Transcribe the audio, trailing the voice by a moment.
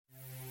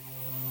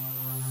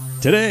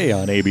Today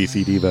on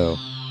ABC Devo,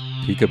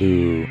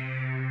 Peekaboo.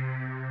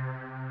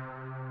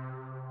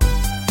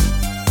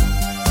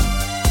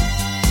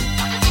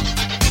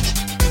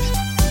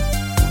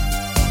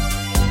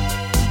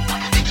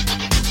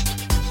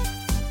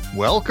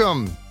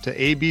 Welcome to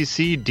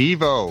ABC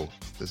Devo.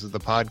 This is the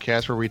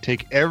podcast where we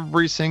take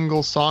every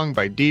single song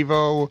by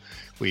Devo,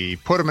 we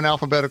put them in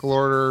alphabetical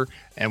order,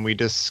 and we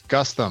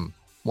discuss them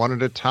one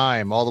at a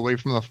time, all the way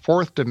from the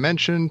fourth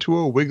dimension to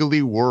a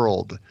wiggly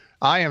world.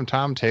 I am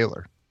Tom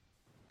Taylor.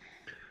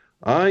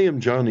 I am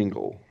John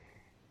Ingle.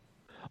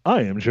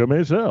 I am Joe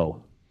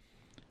Mazel.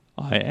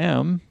 I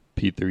am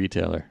Pete the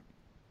Retailer.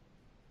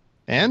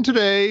 And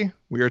today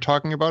we are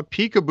talking about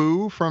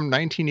Peekaboo from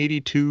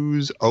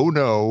 1982's Oh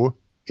No,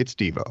 It's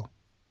Devo.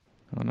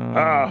 Oh, no.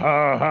 Ha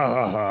ha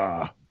ha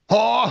ha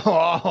Ha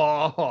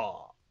ha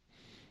ha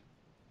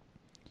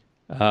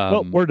ha.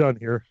 Well, we're done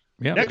here.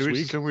 Yeah, Next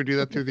week. Can we do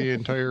that through the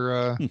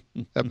entire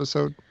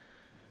episode?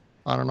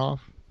 On and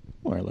off?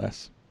 more or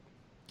less.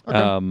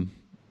 Okay.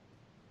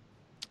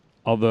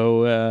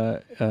 Although,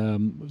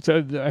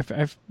 so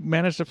I've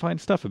managed to find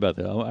stuff about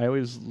that. I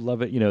always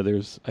love it. You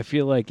know, I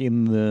feel like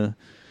in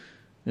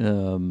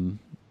the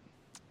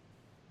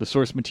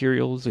source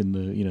materials, in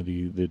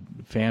the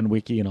fan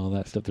wiki and all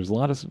that stuff, there's a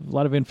lot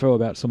of info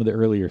about some of the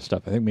earlier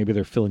stuff. I think maybe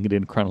they're filling it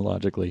in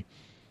chronologically.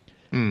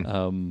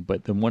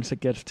 But then once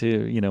it gets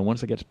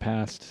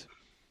past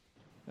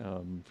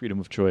freedom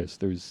of choice,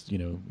 there's,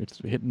 it's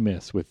hit and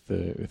miss with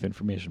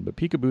information. But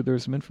Peekaboo,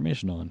 there's some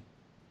information on.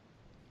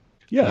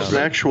 Yeah, There's an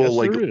actual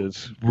there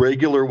is.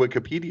 regular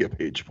Wikipedia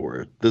page for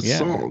it. This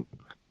song.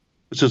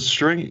 It's just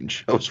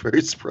strange. I was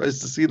very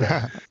surprised to see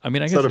that. I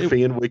mean, I It's guess not a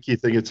fan wiki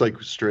thing. It's like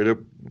straight up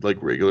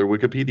like regular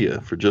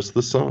Wikipedia for just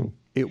the song.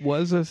 it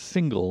was a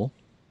single.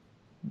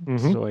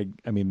 Mhm. So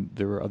I mean,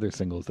 there were other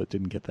singles that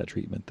didn't get that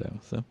treatment though.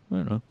 So I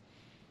don't know.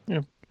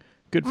 Yeah.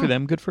 Good for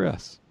them. Good for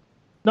us.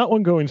 Not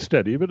one going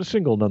steady, but a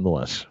single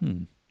nonetheless.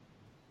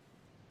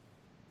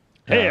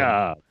 Hey,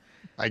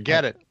 I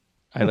get it.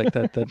 I like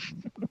that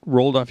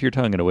rolled off your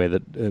tongue in a way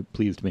that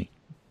pleased me,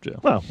 Joe.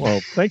 well,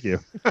 thank you.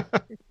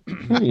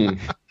 Hmm. I'm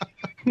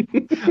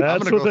That's going to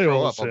what go they throw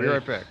all up. say. I'll be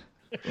right back.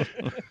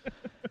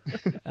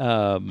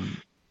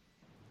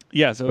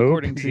 Yeah. So Oh,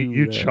 according to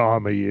you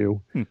charmer,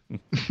 you.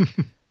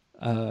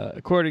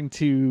 according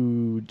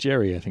to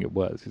Jerry, I think it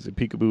was, he said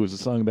Peekaboo was a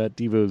song about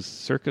Devo's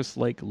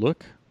circus-like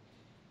look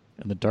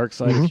and the dark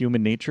side of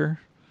human nature.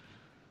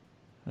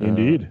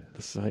 Indeed.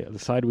 The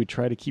side we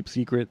try to keep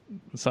secret,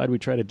 the side we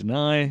try to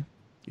deny.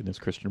 In this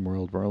Christian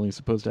world, we're only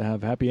supposed to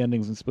have happy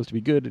endings and supposed to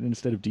be good, and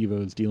instead of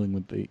Devo is dealing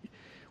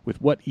with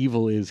what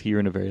evil is here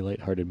in a very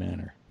lighthearted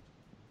manner.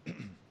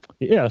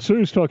 Yeah, so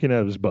he's talking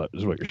out of his butt,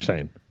 is what you're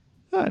saying.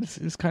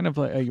 It's kind of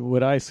like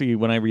what I see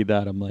when I read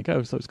that. I'm like,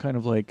 oh, so it's kind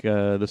of like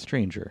The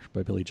Stranger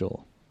by Billy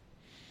Joel.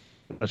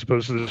 As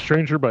opposed to The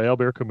Stranger by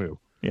Albert Camus.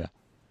 Yeah.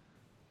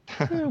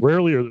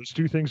 Rarely are those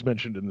two things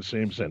mentioned in the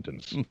same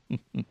sentence.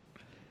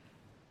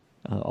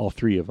 All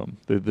three of them.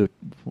 The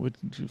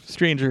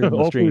Stranger and The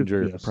All three,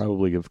 Stranger yes.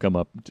 probably have come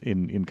up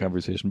in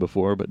conversation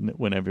before, but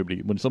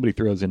when somebody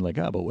throws in like,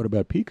 but what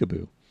about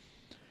Peekaboo?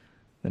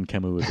 Then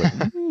Camus was like,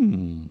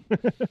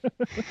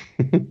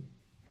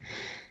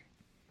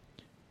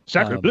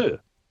 Sacre bleu.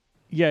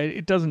 Yeah,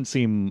 it doesn't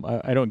seem...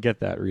 I don't get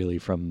that really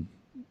from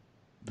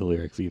the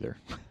lyrics either.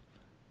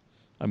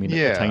 I mean,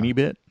 a tiny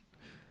bit,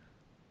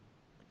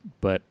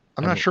 but...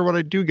 I'm not sure what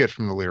I do get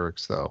from the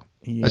lyrics, though.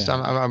 Yeah.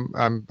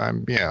 I'm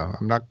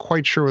not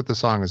quite sure what the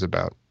song is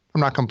about.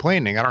 I'm not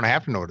complaining. I don't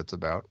have to know what it's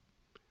about.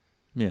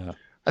 Yeah.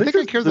 I think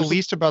I care the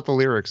least about the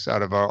lyrics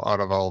out of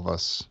all of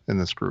us in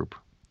this group.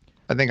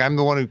 I think I'm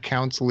the one who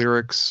counts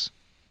lyrics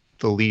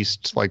the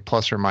least, like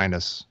plus or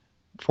minus,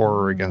 for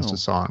or against a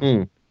song.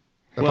 Is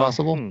that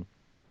possible?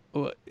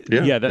 Well,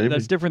 Yeah,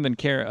 that's different than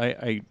care.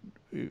 I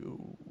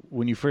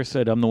when you first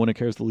said I'm the one who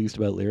cares the least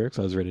about lyrics,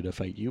 I was ready to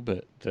fight you,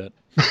 but that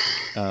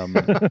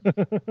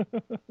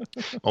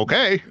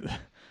Okay.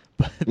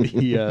 but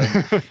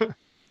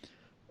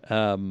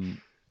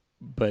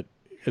but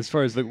as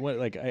far as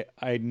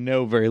I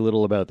know very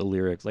little about the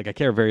lyrics. Like I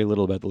care very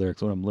little about the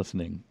lyrics when I'm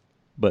listening,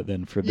 but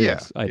then for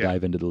this I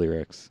dive into the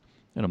lyrics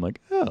and I'm like,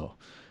 oh,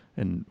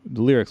 and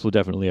the lyrics will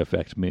definitely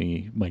affect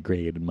my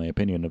grade and my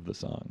opinion of the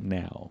song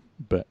now.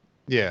 But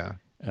Yeah.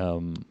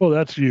 Well,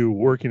 that's you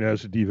working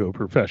as a Devo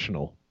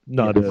professional,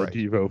 not a right.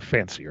 Devo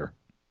fancier.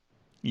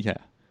 yeah,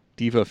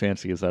 Devo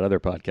Fancy is that other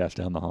podcast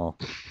down the hall.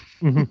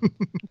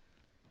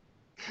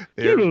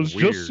 They're Devo's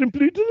weird. just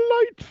simply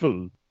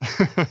delightful.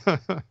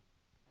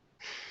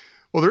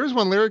 Well, there is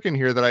one lyric in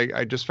here that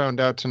I just found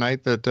out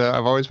tonight that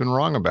I've always been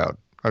wrong about.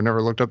 I've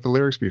never looked up the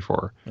lyrics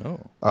before. Oh,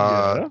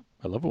 Yeah.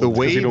 I love The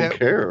way You don't that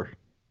care.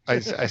 I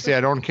say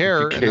I don't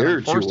care, If and you then I'm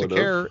cared, you forced to would've.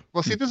 care.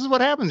 Well, see, this is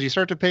what happens. You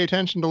start to pay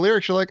attention to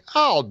lyrics. You're like,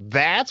 oh,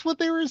 that's what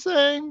they were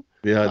saying?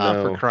 Yeah,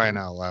 no. For crying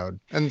out loud.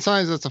 And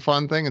sometimes it's a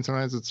fun thing, and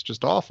sometimes it's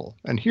just awful.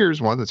 And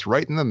here's one that's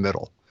right in the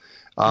middle.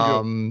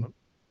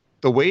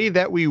 The way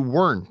that we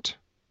weren't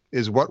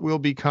is what we'll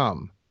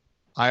become.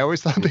 I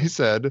always thought they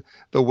said,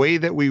 the way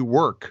that we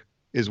work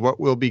is what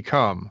we'll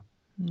become.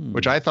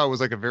 which I thought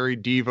was like a very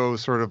Devo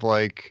sort of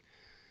like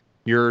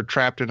you're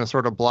trapped in a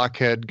sort of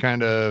blockhead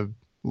kind of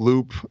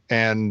loop,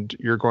 and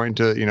you're going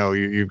to,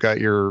 you've got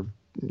your,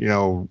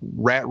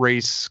 rat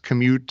race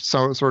commute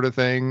sort of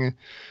thing,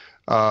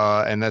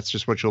 and that's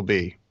just what you'll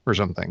be or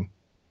something.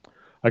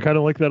 I kind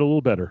of like that a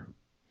little better.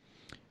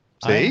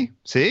 See?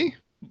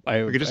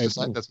 I We could just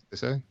decide that's what they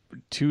say.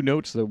 Two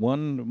notes. That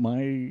one,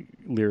 my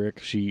lyric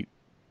sheet,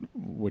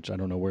 which I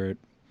don't know where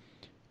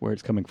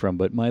it's coming from,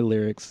 but my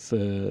lyrics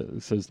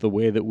says the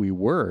way that we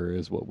were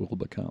is what we'll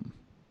become.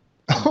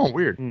 Oh,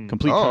 weird.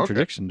 Complete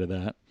contradiction to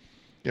that.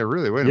 Yeah,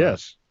 really. Wait a minute.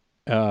 Yes.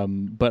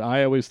 But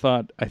I always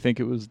thought, I think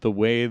it was the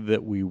way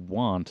that we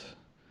want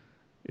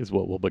is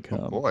what we'll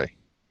become. Oh, boy.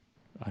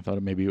 I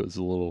thought maybe it was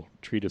a little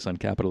treatise on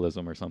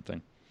capitalism or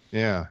something.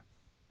 Yeah.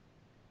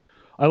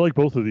 I like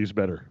both of these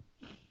better.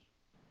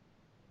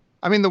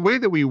 I mean, the way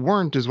that we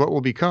weren't is what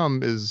will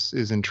become is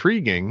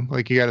intriguing.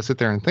 Like, you got to sit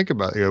there and think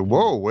about it. You go,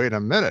 whoa, wait a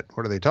minute.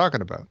 What are they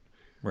talking about?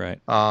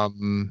 Right. I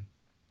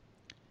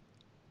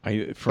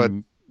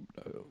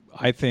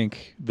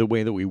think the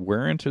way that we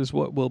weren't is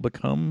what will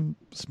become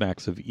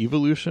smacks of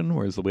evolution,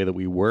 whereas the way that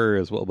we were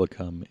is what will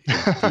become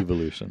is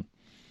devolution.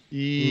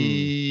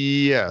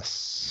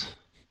 Yes.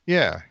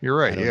 Yeah, you're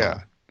right.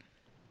 Yeah.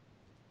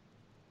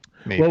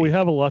 Maybe. Well, we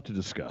have a lot to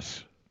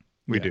discuss.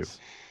 We do.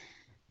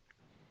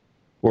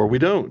 Or we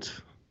don't.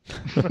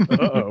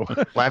 Uh-oh.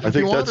 Laugh if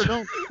you want or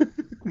don't.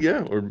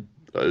 Yeah, or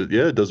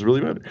it doesn't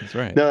really matter. That's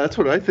right. No, that's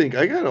what I think.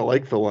 I kind of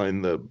like the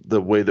line,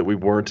 the way that we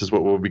weren't is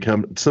what we'll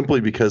become,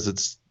 simply because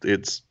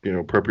it's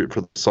appropriate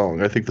for the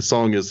song. I think the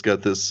song has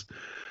got this,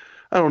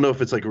 I don't know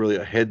if it's like really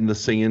a head in the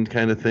sand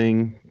kind of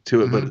thing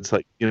to it, but it's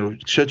like,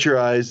 shut your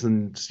eyes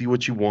and see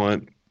what you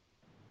want.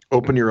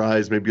 Open your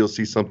eyes, maybe you'll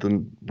see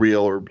something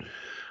real, or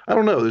I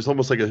don't know. There's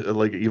almost like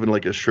even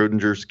like a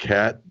Schrodinger's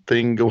cat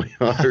thing going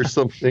on or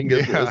something.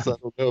 Yeah. I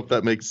don't know if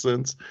that makes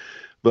sense,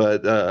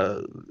 but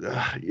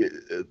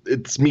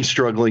it's me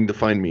struggling to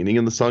find meaning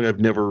in the song. I've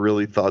never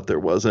really thought there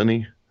was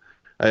any.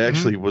 I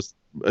actually was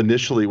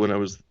initially, when I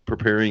was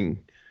preparing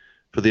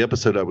for the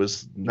episode, I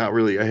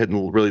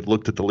hadn't really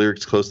looked at the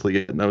lyrics closely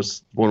yet, and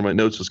one of my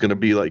notes was going to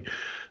be like,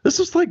 this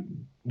is like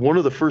one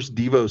of the first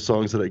Devo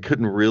songs that I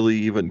couldn't really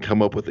even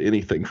come up with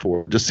anything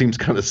for. It just seems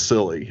kind of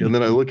silly. And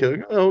then I look at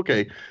it,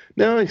 okay,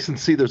 now I can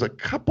see there's a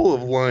couple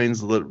of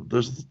lines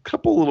there's a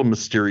couple little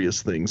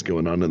mysterious things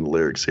going on in the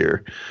lyrics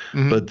here,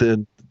 but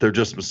then they're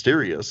just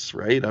mysterious,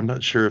 right? I'm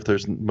not sure if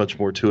there's much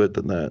more to it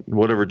than that.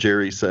 Whatever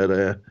Jerry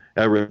said,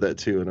 I read that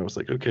too, and I was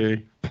like,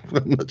 okay,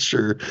 I'm not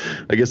sure.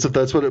 I guess if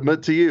that's what it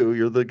meant to you,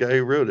 you're the guy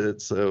who wrote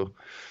it, so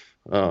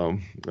I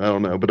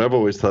don't know. But I've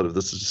always thought of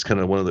this as just kind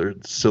of one of their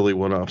silly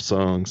one-off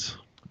songs.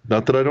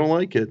 Not that I don't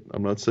like it.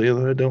 I'm not saying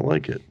that I don't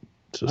like it.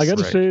 I got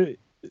to say,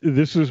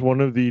 this is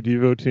one of the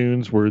Devo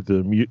tunes where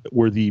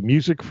the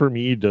music for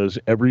me does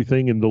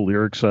everything, and the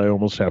lyrics I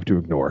almost have to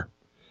ignore.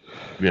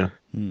 Yeah.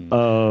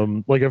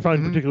 Like I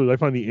find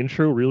the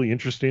intro really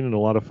interesting and a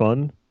lot of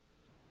fun.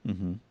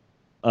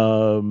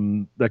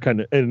 That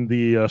kind of, and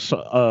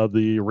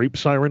the rape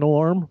siren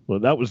alarm. Well,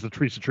 that was the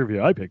Teresa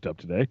trivia I picked up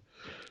today.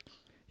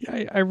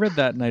 Yeah, I read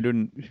that and I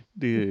didn't.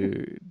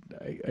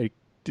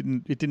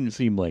 It didn't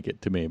seem like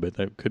it to me, but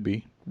that could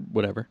be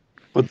whatever.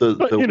 But that.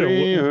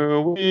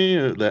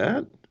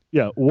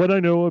 Yeah, what I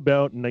know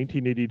about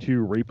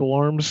 1982 rape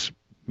alarms,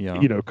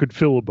 could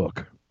fill a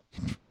book.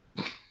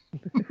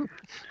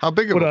 How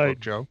big of a book,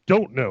 Joe?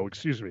 Don't know,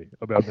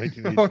 about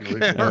 1982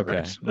 rape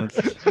alarms.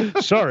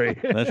 Okay. Sorry.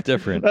 That's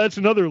different. That's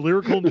another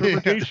lyrical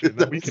interpretation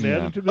that we can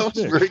add into this. I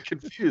was very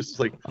confused.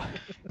 Like, were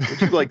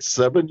you like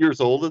 7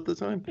 years old at the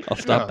time? I'll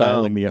stop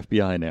dialing the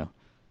FBI now.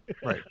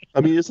 Right.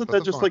 I mean, isn't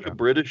that just like a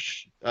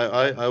British?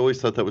 I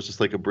always thought that was just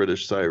like a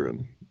British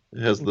siren.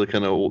 It has the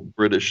kind of old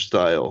British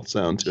style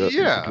sound to it.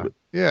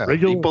 Yeah.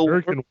 Regular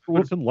American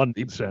Wilson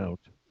London sound.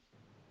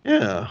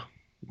 Yeah,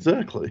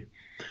 exactly.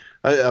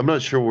 I'm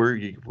not sure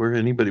where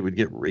anybody would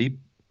get rape.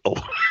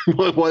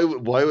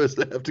 Why was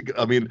that have to go?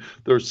 I mean,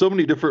 there are so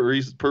many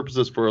different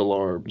purposes for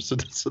alarms. It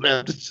doesn't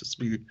have to just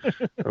be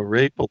a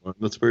rape alarm.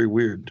 That's very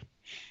weird.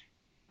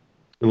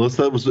 Unless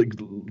that was like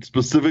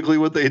specifically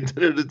what they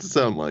intended it to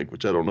sound like,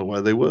 which I don't know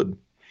why they would.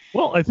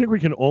 Well, I think we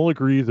can all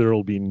agree there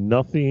will be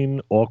nothing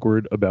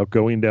awkward about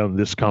going down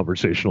this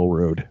conversational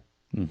road.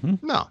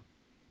 No.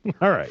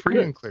 All right.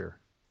 Free and clear.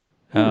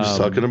 We're just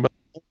talking about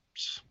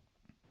alarms.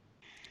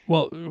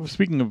 Well,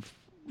 speaking of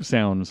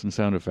sounds and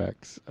sound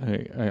effects,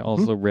 I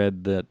also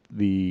read that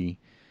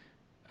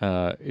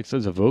it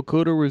says a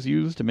vocoder was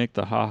used to make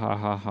the ha ha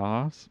ha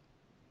ha's.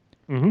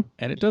 And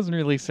it doesn't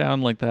really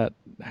sound like that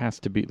has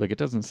to be, like, it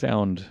doesn't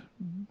sound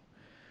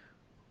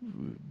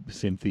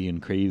synthy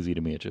and crazy to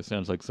me. It just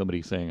sounds like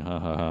somebody saying ha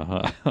ha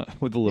ha ha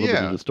with a little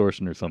bit of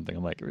distortion or something.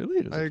 I'm like,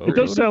 really? It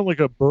does sound like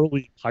a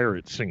burly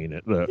pirate singing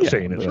it,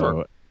 saying it,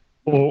 sure.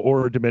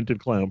 Or a demented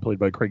clown played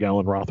by Craig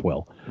Allen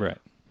Rothwell. Right.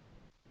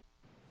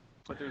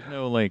 But there's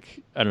no,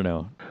 like, I don't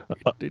know.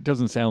 It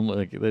doesn't sound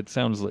like, it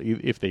sounds like,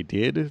 if they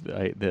did,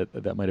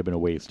 that might have been a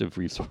waste of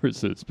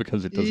resources,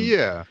 because it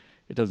doesn't.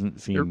 It doesn't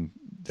seem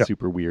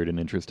super weird and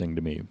interesting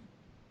to me.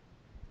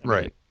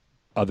 Right.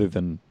 other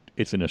than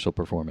its initial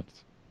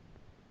performance.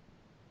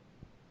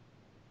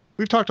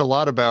 We've talked a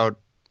lot about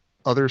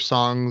other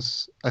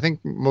songs, I think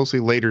mostly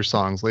later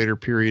songs, later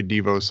period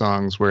Devo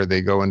songs where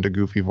they go into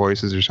goofy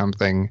voices or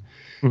something.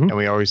 Mhm. And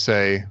we always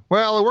say,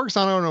 well, it works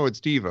on Oh No, It's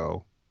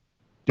Devo.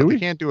 Do But we? they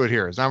can't do it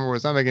here. It's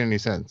not making any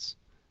sense.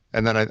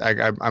 And then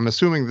I'm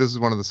assuming this is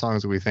one of the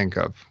songs that we think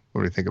of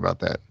when we think about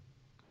that.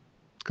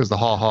 Because the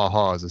ha ha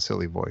ha is a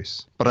silly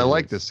voice. But I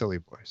like this silly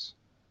voice.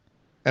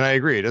 And I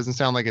agree. It doesn't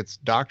sound like it's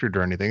doctored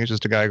or anything. It's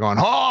just a guy going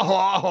ha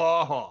ha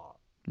ha ha.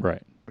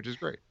 Right. Which is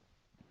great.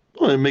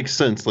 Well, it makes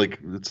sense. Like,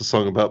 it's a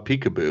song about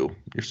peekaboo.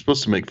 You're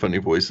supposed to make funny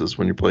voices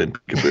when you're playing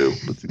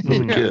peekaboo with a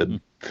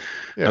kid.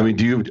 Yeah. I mean,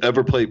 do you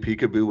ever play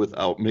peekaboo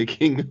without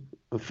making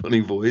a funny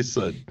voice?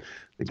 I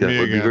think that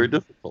would be very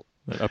difficult.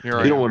 You're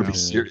right. You don't want to be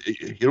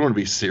you don't want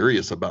to be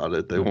serious about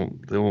it. They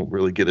won't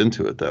really get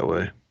into it that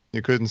way.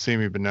 You couldn't see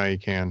me, but now you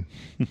can.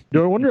 I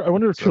wonder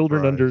if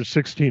children Surprise. under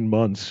 16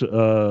 months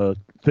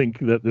think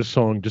that this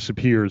song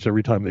disappears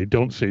every time they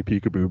don't say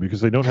peekaboo because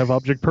they don't have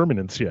object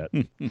permanence yet.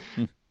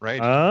 Right?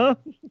 Huh?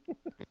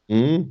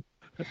 Mm?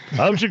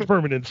 Object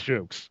permanence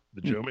jokes.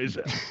 The Joe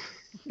Mazel.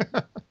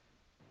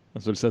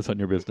 That's what it says on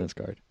your business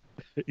card.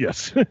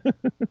 Yes.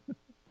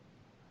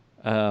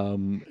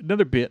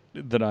 Another bit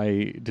that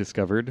I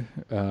discovered,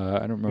 I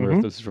don't remember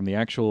if this is from the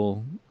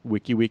actual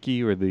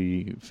wiki or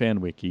the fan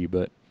wiki,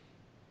 but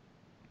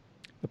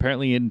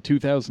apparently in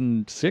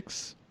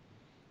 2006,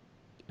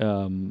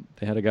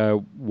 they had a guy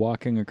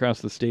walking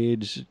across the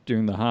stage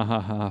during the ha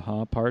ha ha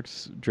ha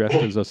parts dressed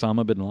as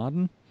Osama bin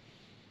Laden.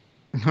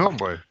 Oh,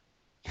 boy.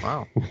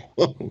 Wow.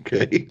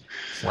 Okay.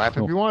 Slap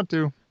if you want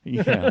to.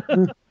 Yeah.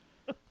 I'm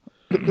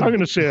going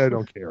to say I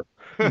don't care.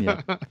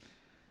 Yeah.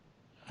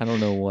 I don't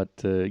know what,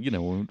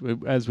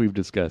 as we've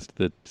discussed,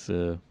 that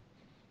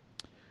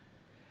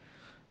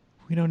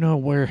we don't know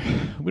where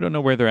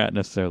they're at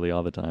necessarily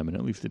all the time, and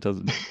at least it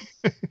doesn't.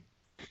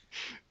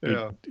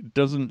 Yeah. It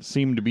doesn't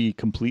seem to be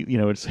complete.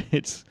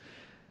 It's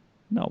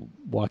not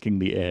walking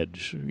the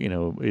edge.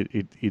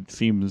 It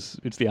seems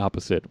it's the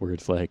opposite, where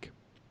it's like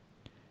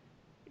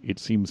it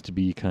seems to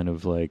be kind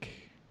of like,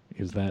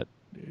 is that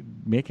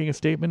making a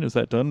statement? Is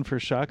that done for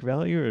shock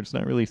value, or it's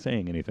not really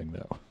saying anything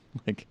though?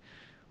 Like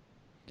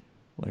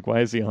why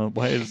is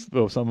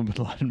Osama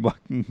bin Laden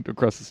walking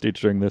across the stage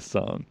during this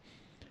song?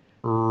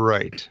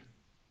 Right.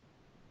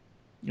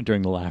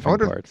 During the laughing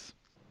parts.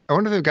 I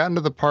wonder if they've gotten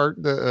to the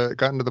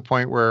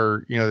point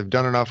where they've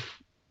done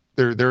enough.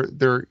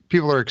 They're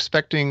people are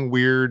expecting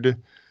weird,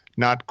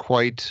 not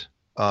quite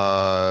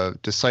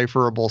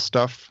decipherable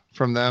stuff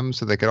from them,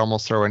 so they could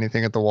almost throw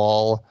anything at the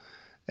wall,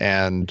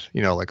 and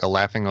like a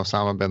laughing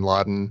Osama bin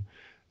Laden,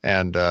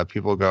 and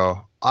people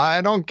go,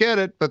 I don't get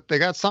it, but they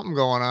got something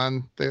going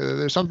on.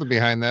 There's something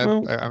behind that.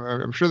 Well,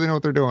 I'm sure they know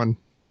what they're doing.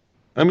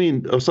 I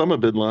mean, Osama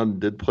bin Laden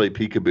did play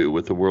peekaboo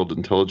with the world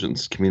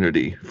intelligence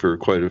community for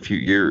quite a few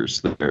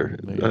years there.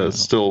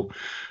 Still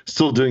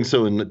doing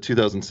so in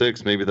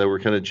 2006. Maybe they were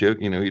kind of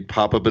joking. He'd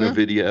pop up in a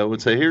video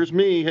and say, "Here's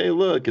me. Hey,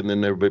 look," and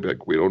then everybody be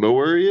like, "We don't know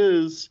where he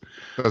is."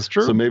 That's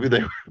true. So maybe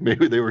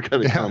they were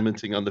kind of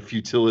commenting on the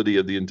futility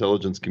of the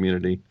intelligence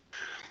community.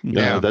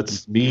 Yeah,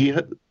 that's me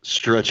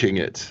stretching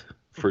it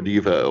for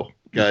Devo.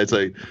 Guys,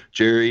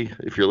 Jerry,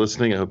 if you're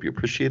listening, I hope you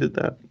appreciated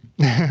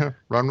that.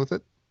 Run with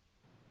it.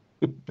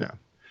 Yeah.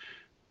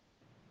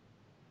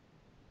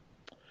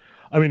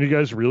 I mean, you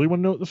guys really want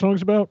to know what the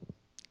song's about?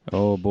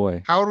 Oh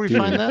boy. How would we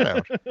find that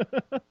out?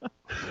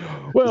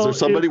 Well, is there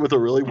somebody with a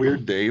really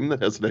weird name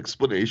that has an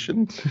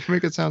explanation?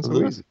 Make it sound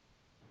so easy.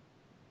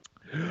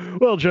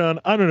 Well, John,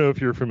 I don't know if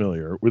you're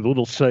familiar with a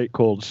little site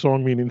called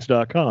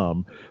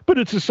songmeanings.com, but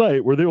it's a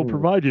site where they will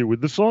provide you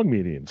with the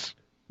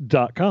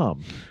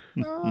songmeanings.com.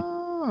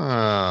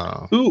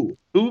 Oh.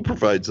 Who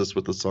provides us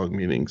with the song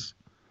meanings?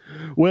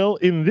 Well,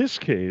 in this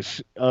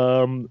case,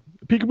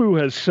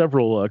 Peekaboo has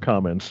several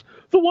comments.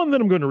 The one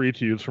that I'm going to read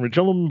to you is from a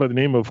gentleman by the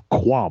name of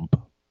Quamp.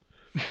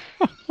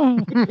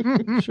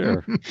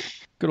 Sure.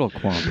 Good old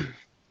Quamp.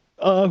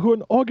 Who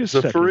on August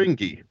 2nd... The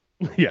Ferengi.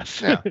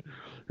 Yes. Yeah.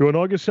 Who on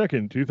August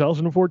 2nd,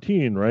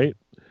 2014, wrote,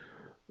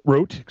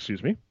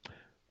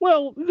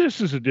 well,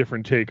 this is a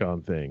different take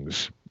on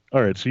things.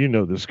 All right, so you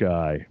know this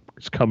guy.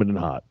 It's coming in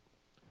hot.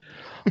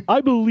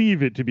 I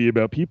believe it to be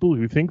about people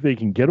who think they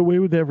can get away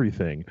with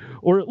everything,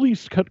 or at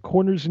least cut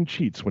corners and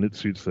cheats when it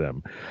suits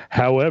them.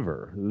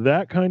 However,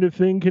 that kind of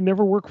thing can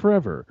never work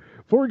forever.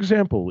 For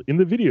example, in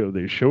the video,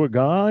 they show a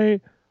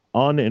guy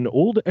on an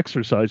old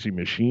exercising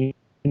machine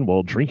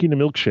while drinking a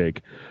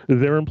milkshake.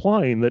 They're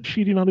implying that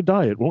cheating on a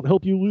diet won't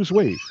help you lose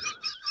weight.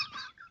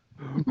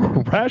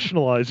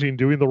 Rationalizing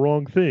doing the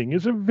wrong thing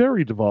is a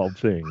very devolved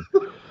thing.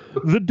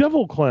 The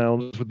devil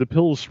clowns with the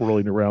pills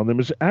swirling around them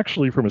is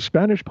actually from a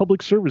Spanish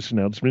public service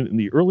announcement in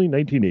the early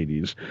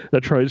 1980s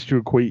that tries to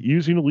equate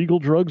using illegal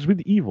drugs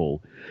with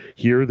evil.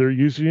 Here they're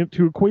using it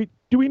to equate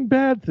doing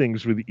bad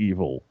things with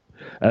evil.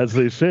 As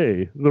they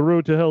say, the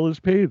road to hell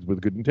is paved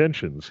with good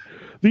intentions.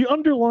 The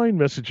underlying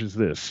message is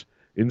this: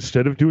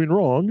 instead of doing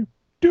wrong,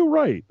 do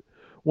right.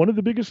 One of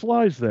the biggest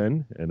lies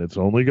then, and it's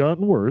only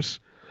gotten worse,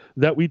 the media has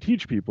that we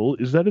teach people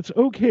is that it's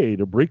okay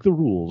to break the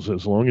rules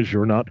as long as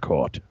you're not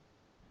caught.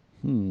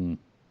 Hmm.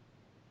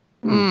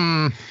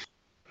 I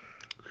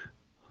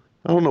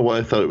don't know why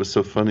I thought it was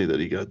so funny that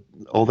he got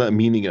all that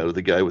meaning out of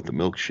the guy with the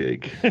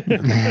milkshake.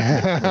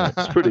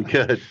 It's pretty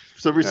good. For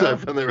some reason, I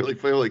found that really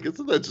funny. Like,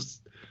 isn't that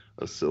just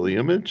a silly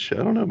image? I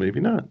don't know. Maybe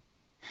not.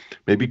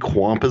 Maybe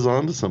Quamp is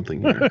onto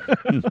something here.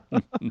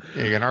 I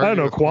don't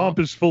know. Quamp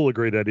is full of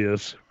great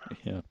ideas.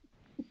 Yeah.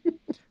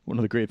 One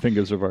of the great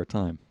thinkers of our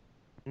time.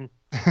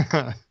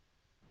 I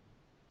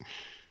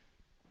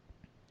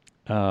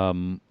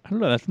don't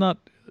know. That's not.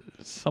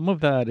 Some of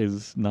that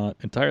is not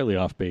entirely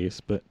off base,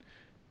 but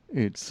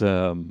it's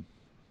Go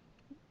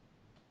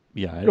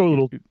a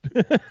little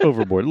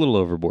overboard, a little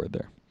overboard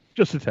there.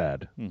 Just a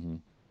tad. Mm-hmm.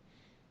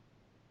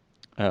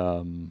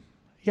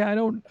 Yeah, I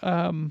don't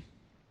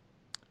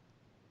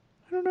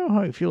know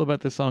how I feel about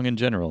this song in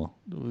general.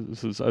 I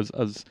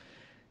was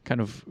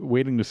kind of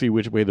waiting to see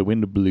which way the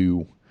wind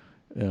blew.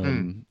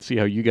 See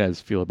how you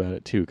guys feel about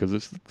it too, because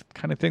it's the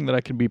kind of thing that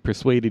I can be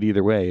persuaded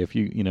either way. If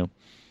you know,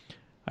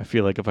 I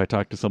feel like if I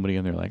talk to somebody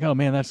and they're like, "Oh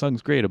man, that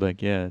song's great," I'm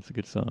like, "Yeah, it's a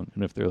good song."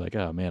 And if they're like,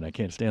 "Oh man, I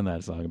can't stand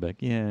that song," I'm like,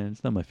 "Yeah,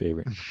 it's not my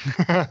favorite."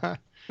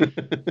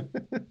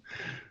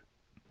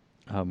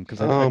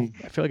 Because I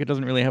feel like it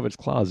doesn't really have its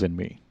claws in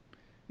me,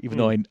 even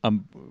though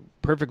I'm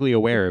perfectly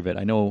aware of it.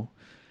 I know,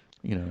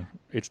 you know,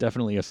 it's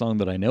definitely a song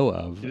that I know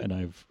of and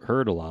I've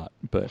heard a lot,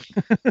 but.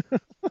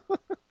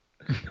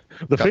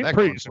 The faint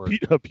praise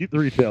of Pete the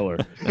Retailer.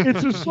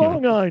 It's a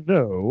song I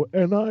know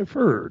and I've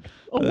heard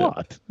a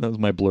lot. That was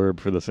my blurb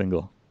for the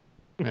single.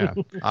 Yeah,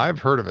 I've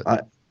heard of it.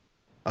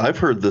 I've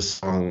heard this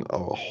song a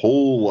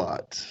whole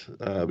lot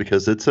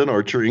because it's an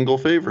Archer Engel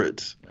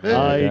favorite.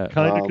 I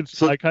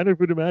kind of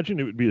would imagine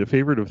it would be the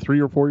favorite of 3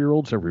 or 4 year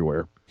olds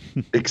everywhere.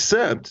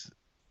 Except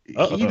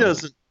he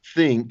doesn't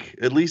think,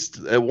 at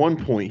least at one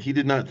point, he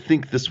did not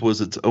think this was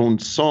its own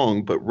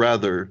song, but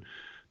rather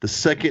the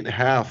second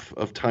half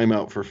of Time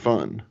Out for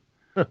Fun.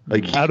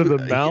 Like out of the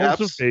mouths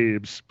of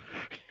babes.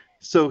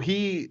 So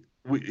he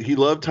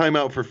loved Time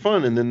Out for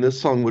Fun, and then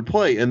this song would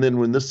play, and then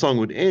when this song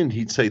would end,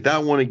 he'd say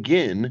that one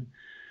again,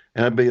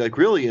 and I'd be like,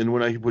 really? And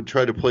when I would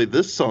try to play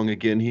this song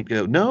again, he'd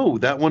go, no,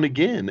 that one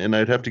again, and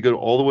I'd have to go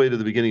all the way to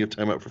the beginning of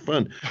Time Out for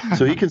Fun.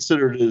 So he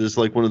considered it as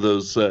like one of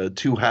those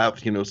two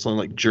halves, you know, something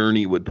like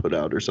Journey would put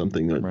out or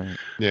something that,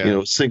 you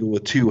know, single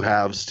with two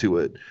halves to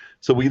it.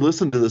 So we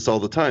listen to this all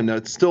the time. Now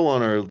it's still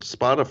on our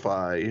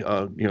Spotify,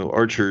 you know,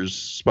 Archer's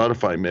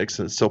Spotify mix,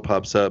 and it still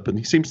pops up, and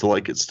he seems to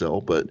like it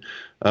still. But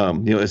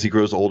you know, as he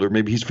grows older,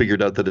 maybe he's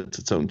figured out that it's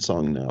its own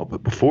song now.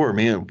 But before,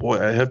 man,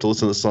 boy, I have to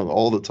listen to this song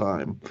all the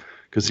time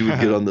because he would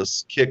get on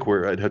this kick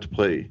where I'd have to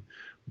play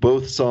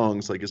both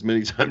songs like as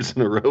many times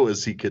in a row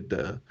as he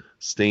could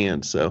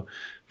stand. So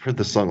I've heard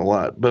this song a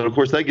lot. But of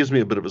course, that gives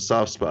me a bit of a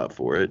soft spot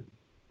for it.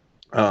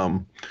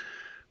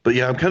 But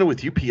yeah, I'm kind of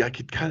with you, P. I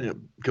could kind of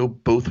go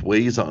both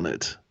ways on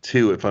it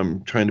too if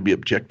I'm trying to be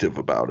objective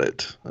about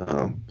it.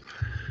 I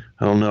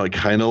don't know. I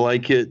kind of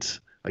like it.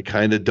 I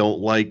kind of don't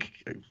like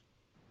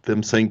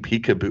them saying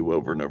peekaboo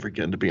over and over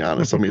again, to be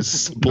honest. I mean, it's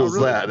as simple as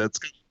that.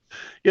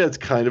 It's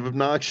kind of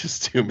obnoxious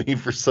to me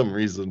for some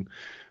reason.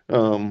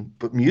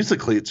 But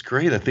musically, it's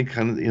great. I think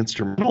kind of the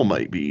instrumental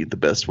might be the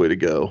best way to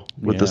go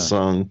with this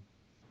song.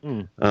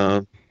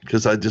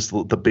 Because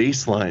the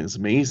bass line is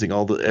amazing.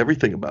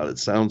 Everything about it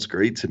sounds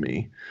great to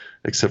me,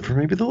 except for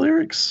maybe the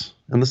lyrics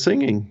and the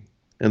singing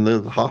and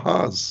the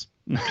ha-has.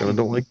 I kind of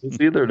don't like this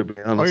either, to be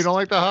honest. Oh, you don't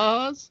like the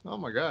ha-has? Oh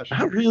my gosh.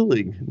 Not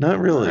really.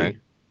 Right.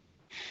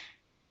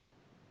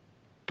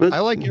 But I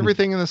like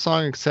everything in the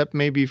song except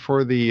maybe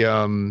for the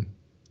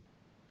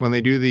when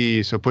they do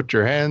the "so put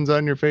your hands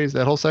on your face,"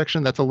 that whole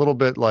section. That's a little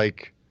bit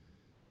like,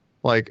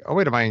 oh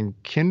wait, am I in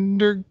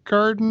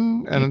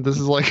kindergarten? And this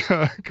is like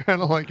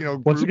kind of like, you know,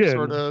 group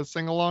sort of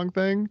sing along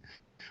thing.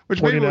 Which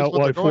pointing out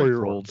why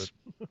 4-year-olds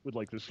would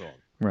like this song.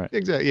 Right.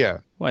 Exactly. Yeah.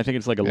 Well, I think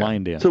it's like a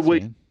line dance. So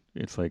wait,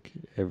 it's like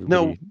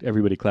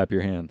everybody clap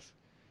your hands.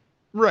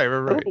 Right. I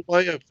don't know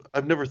why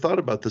I've never thought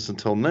about this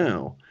until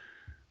now.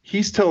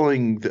 He's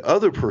telling the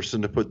other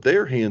person to put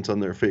their hands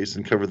on their face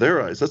and cover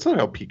their eyes. That's not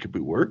how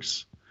peekaboo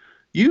works.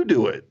 You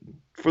do it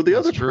for the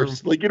other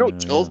person. Like, you don't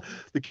tell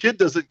the kid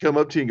doesn't come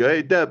up to you and go,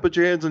 "Hey, Dad, put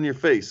your hands on your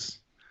face,"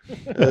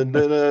 and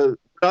then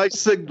I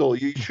signal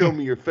you show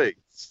me your face.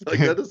 Like,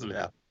 that doesn't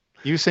happen.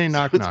 You say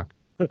knock knock.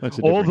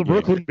 All the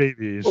Brooklyn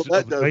babies of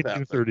the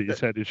 1930s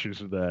had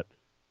issues with that.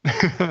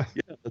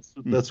 Yeah,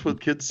 that's what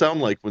kids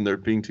sound like when they're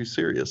being too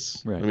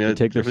serious. Right. I mean, they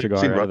take their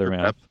cigar out of their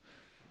mouth.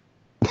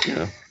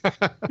 Yeah.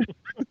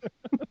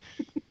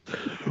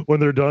 When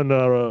they're done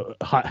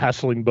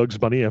hassling Bugs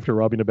Bunny after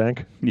robbing a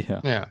bank.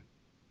 Yeah. Yeah.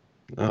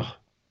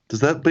 Does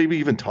that baby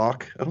even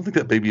talk? I don't think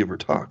that baby ever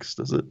talks,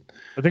 does it?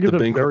 I think at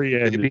the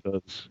very end it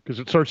does, because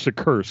it starts to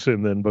curse,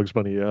 and then Bugs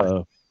Bunny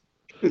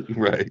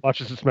right.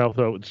 washes its mouth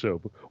out with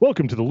soap.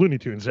 Welcome to the Looney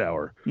Tunes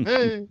Hour.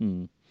 Hey.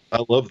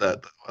 I love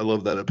that. I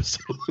love that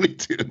episode of Looney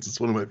Tunes.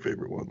 It's one of my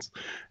favorite ones.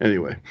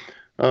 Anyway.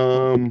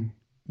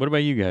 What about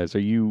you guys? Are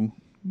you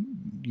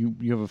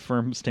have a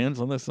firm stance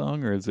on this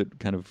song, or is it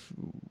kind of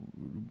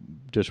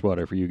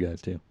dishwater for you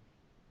guys too?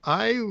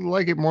 I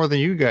like it more than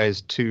you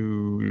guys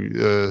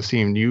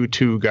you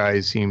two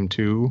guys seem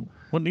to.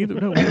 Well, neither.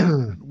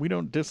 No, we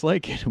don't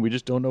dislike it. We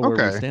just don't know where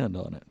we Okay. stand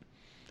on it.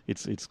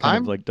 It's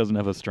kind of like doesn't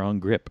have a strong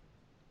grip.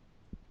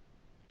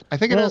 I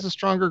think it has a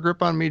stronger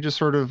grip on me just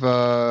sort of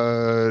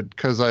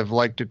because I've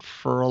liked it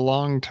for a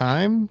long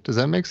time. Does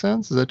that make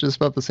sense? Is that just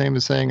about the same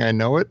as saying I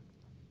know it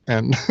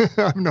and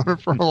I've known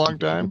it for a long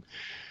time?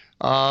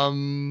 I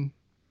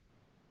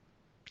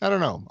don't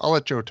know. I'll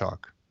let Joe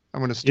talk. I'm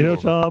going to steal.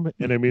 Tom,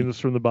 and I mean this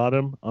from the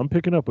bottom, I'm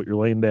picking up what you're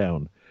laying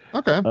down.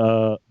 Okay.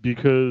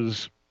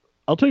 Because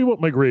I'll tell you what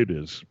my grade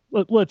is.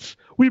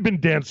 We've been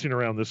dancing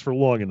around this for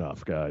long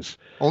enough, guys.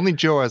 Only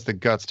Joe has the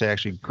guts to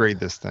actually grade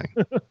this thing.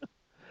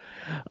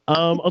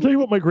 I'll tell you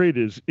what my grade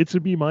is. It's a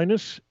B-,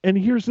 and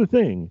here's the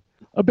thing.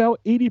 About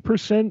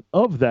 80%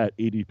 of that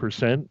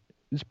 80%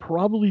 is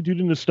probably due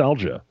to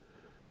nostalgia.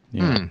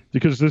 Yeah.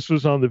 Because this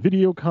was on the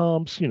video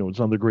comps, it's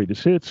on the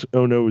greatest hits.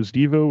 Oh No Is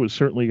Devo has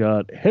certainly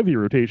got heavy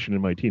rotation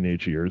in my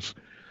teenage years.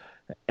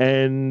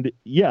 And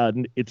yeah,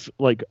 it's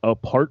like a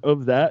part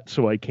of that,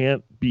 so I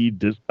can't be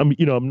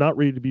I'm not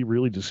ready to be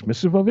really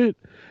dismissive of it,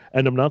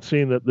 and I'm not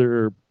saying that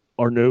there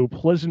are no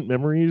pleasant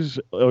memories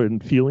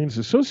and feelings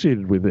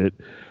associated with it,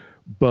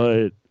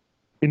 but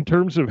in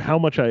terms of how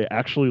much I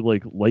actually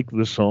like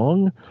the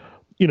song,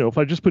 if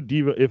I just put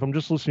Devo, if I'm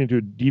just listening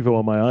to Devo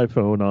on my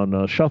iPhone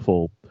on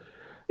shuffle,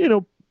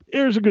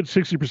 there's a good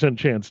 60%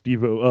 chance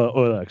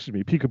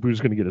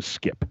Peekaboo's going to get a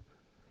skip,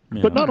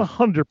 but not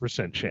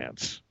 100%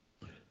 chance.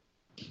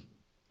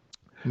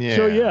 Yeah.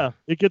 So yeah,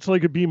 it gets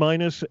like a B-,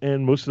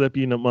 and most of that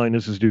B-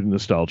 is due to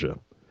nostalgia.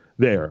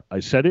 There, I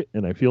said it,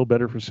 and I feel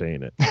better for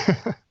saying it.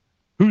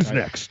 Who's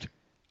next?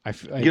 I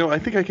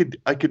think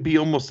I could be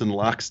almost in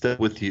lockstep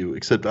with you,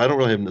 except I don't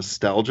really have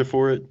nostalgia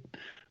for it.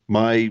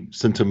 My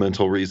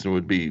sentimental reason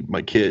would be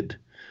my kid.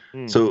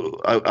 So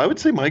I would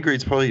say my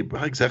grade's probably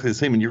exactly the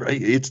same. And you're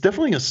right; it's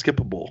definitely a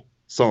skippable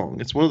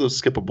song. It's one of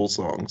those skippable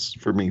songs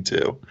for me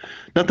too.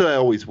 Not that I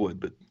always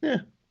would, but yeah.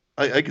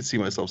 I could see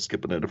myself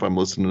skipping it if I'm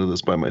listening to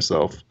this by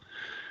myself.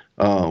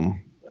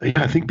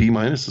 I think B-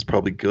 is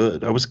probably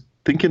good. I was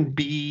thinking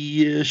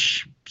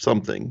B-ish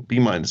something. B-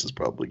 is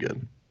probably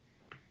good.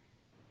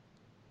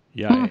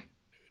 Yeah.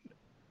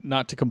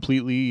 Not to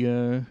completely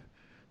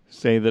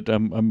say that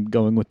I'm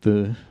going with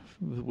the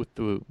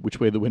which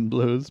way the wind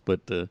blows,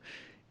 but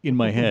in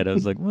my head I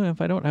was like, well,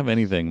 if I don't have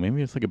anything,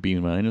 maybe it's like a B-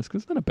 because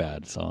it's not a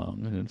bad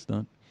song, and it's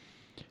not.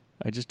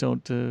 I just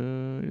don't.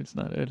 It's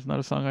not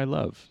a song I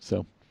love,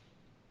 so.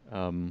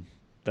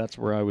 That's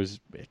where I was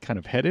kind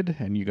of headed,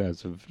 and you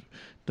guys have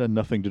done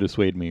nothing to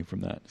dissuade me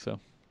from that. So,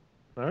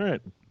 all right.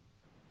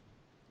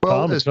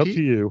 Well, Tom, it's up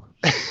to you.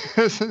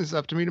 It's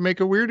up to me to make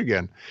it weird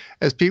again.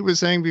 As Pete was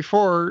saying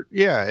before,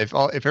 yeah,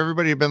 if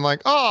everybody had been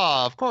like,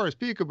 oh, of course,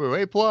 Peekaboo,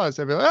 A+,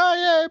 I'd be like, oh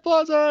yeah, A+,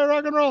 all right,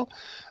 rock and roll.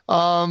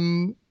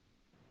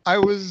 I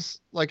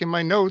was like in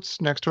my notes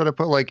next to it, I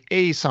put like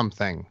A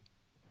something.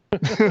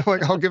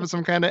 Like I'll give it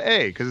some kind of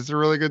A because it's a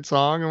really good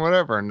song and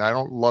whatever. And I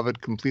don't love it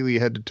completely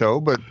head to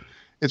toe, but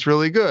it's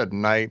really good.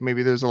 And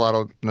maybe there's a lot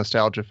of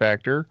nostalgia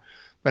factor.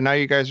 But now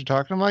you guys are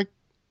talking, I'm like,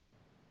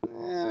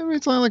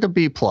 it's only like a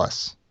B+.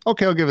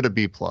 Okay, I'll give it a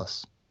B+.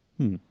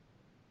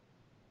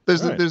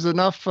 There's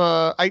enough.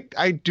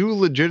 I do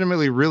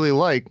legitimately really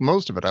like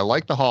most of it. I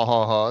like the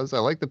ha-ha-ha's. I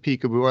like the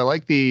peekaboo. I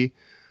like the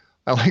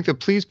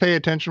please pay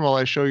attention while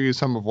I show you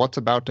some of what's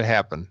about to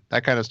happen.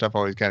 That kind of stuff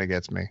always kind of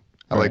gets me.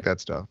 I like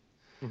that stuff.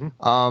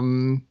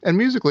 And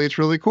musically, it's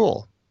really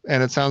cool.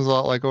 And it sounds a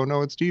lot like Oh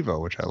No, It's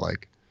Devo, which I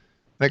like.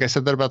 I think I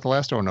said that about the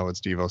last Oh No,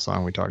 It's Devo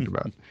song we talked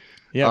about.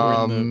 Yeah,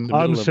 we're in the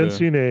I'm middle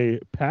sensing a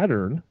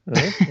pattern.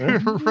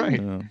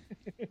 Right.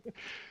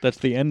 That's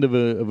the end of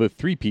a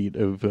three-peat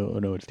of Oh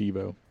No, It's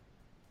Devo.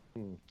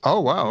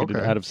 Oh, wow. We did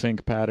Okay. Out of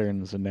Sync,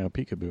 Patterns, and now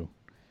Peekaboo.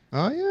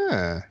 Oh,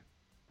 yeah.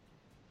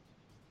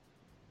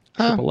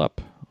 Triple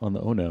up on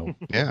the Oh No.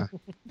 Yeah.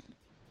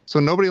 So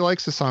nobody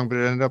likes the song, but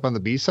it ended up on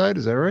the B side.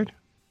 Is that right?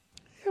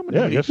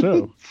 Yeah, I guess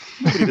so.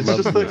 It's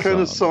loves just the that kind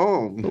of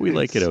song. But we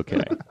like it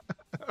okay.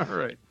 All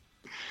right.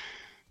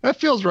 That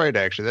feels right,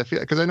 actually.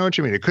 Because I know what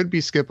you mean. It could be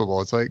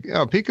skippable. It's like,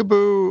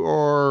 Peekaboo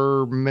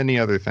or many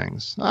other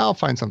things. I'll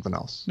find something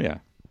else. Yeah.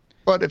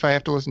 But if I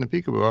have to listen to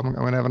Peekaboo, I'm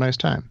going to have a nice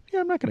time.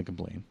 Yeah, I'm not going to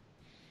complain.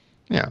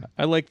 Yeah.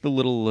 I like the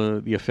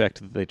little the effect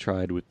that they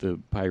tried with the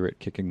pirate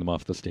kicking them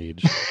off the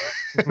stage.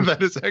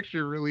 That is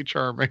actually really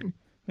charming.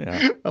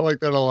 Yeah. I like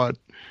that a lot.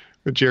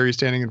 With Jerry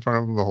standing in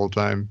front of him the whole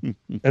time.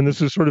 And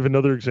this is sort of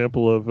another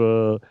example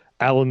of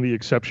Alan the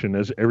exception,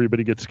 as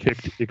everybody gets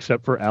kicked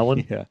except for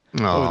Alan. Yeah.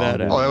 Oh, that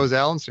that was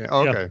Alan's.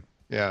 Oh, okay.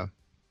 Yeah.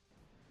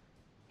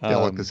 They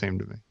all look the same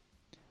to me.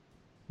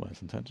 Well,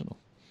 it's intentional.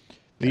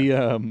 The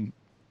I'm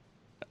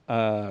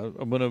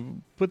gonna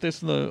put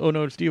this in the Oh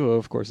No It's Devo,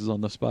 of course, is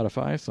on the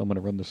Spotify, so I'm gonna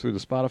run this through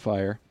the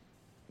Spotify.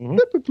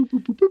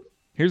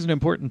 Here's an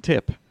important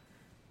tip.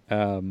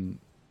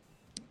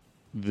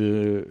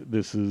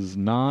 This is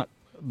not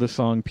the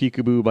song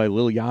Peekaboo by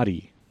Lil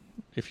Yachty.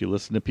 If you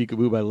listen to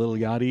Peekaboo by Lil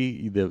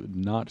Yachty, they're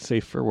not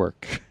safe for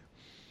work.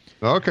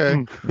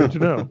 Okay. Good to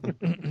know.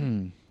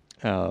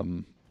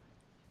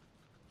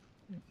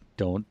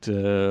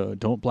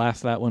 Don't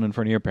blast that one in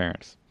front of your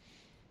parents.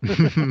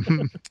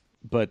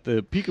 But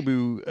the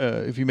Peekaboo,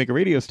 if you make a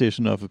radio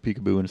station off of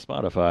Peekaboo and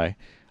Spotify,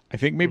 I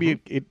think maybe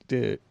it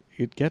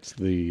gets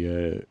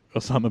the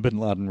Osama bin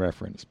Laden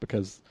reference,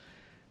 because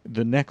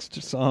the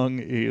next song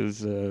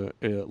is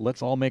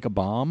 "Let's All Make a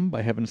Bomb"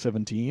 by Heaven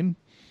 17,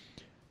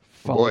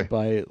 followed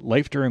by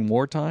 "Life During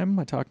Wartime"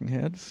 by Talking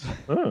Heads.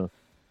 Oh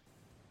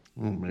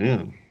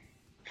man,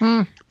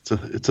 it's a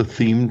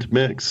themed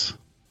mix.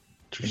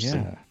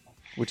 Interesting. Yeah,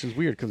 which is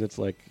weird because it's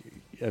like,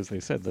 as they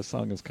said, the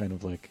song is kind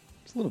of like,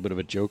 it's a little bit of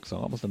a joke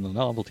song, almost a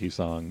novelty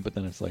song, but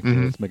then it's like,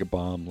 let's make a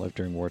bomb, life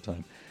during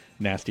wartime.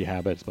 Nasty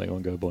Habits by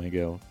Oingo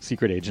Boingo,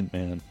 Secret Agent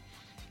Man.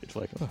 It's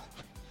like, oh,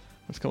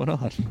 what's going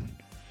on?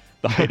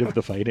 The Height of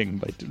the Fighting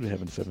by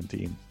Heaven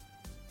 17.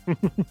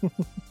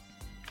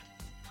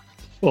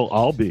 Well,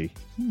 I'll be.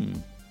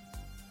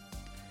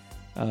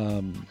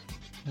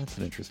 That's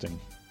an interesting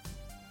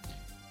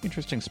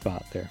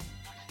spot there.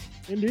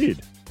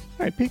 Indeed.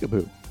 All right,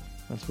 Peekaboo.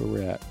 That's where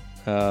we're at.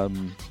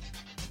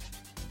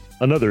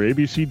 Another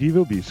ABC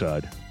Devo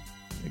B-side.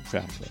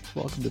 Exactly.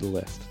 Welcome to the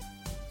list.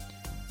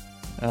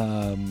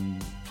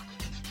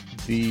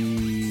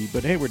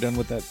 But hey, we're done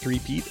with that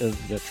three-peat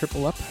of the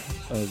triple up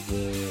of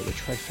the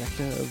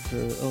trifecta of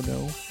the Oh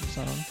No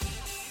song.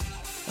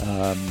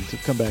 To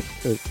come back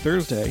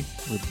Thursday,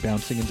 we're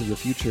bouncing into the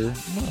future.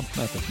 Well,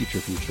 not the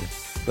future,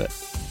 but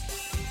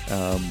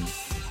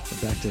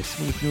back to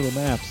Smooth Noodle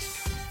Maps.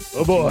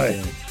 Oh boy!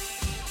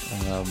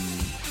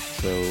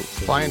 So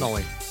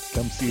Finally,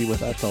 come see what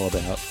that's all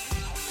about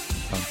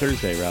on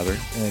Thursday, rather,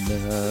 and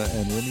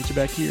we'll meet you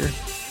back here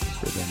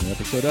for the new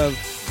episode of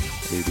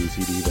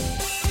ABC Devo.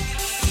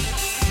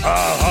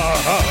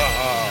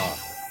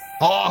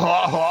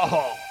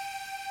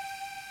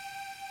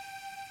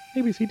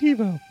 ABC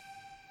Devo.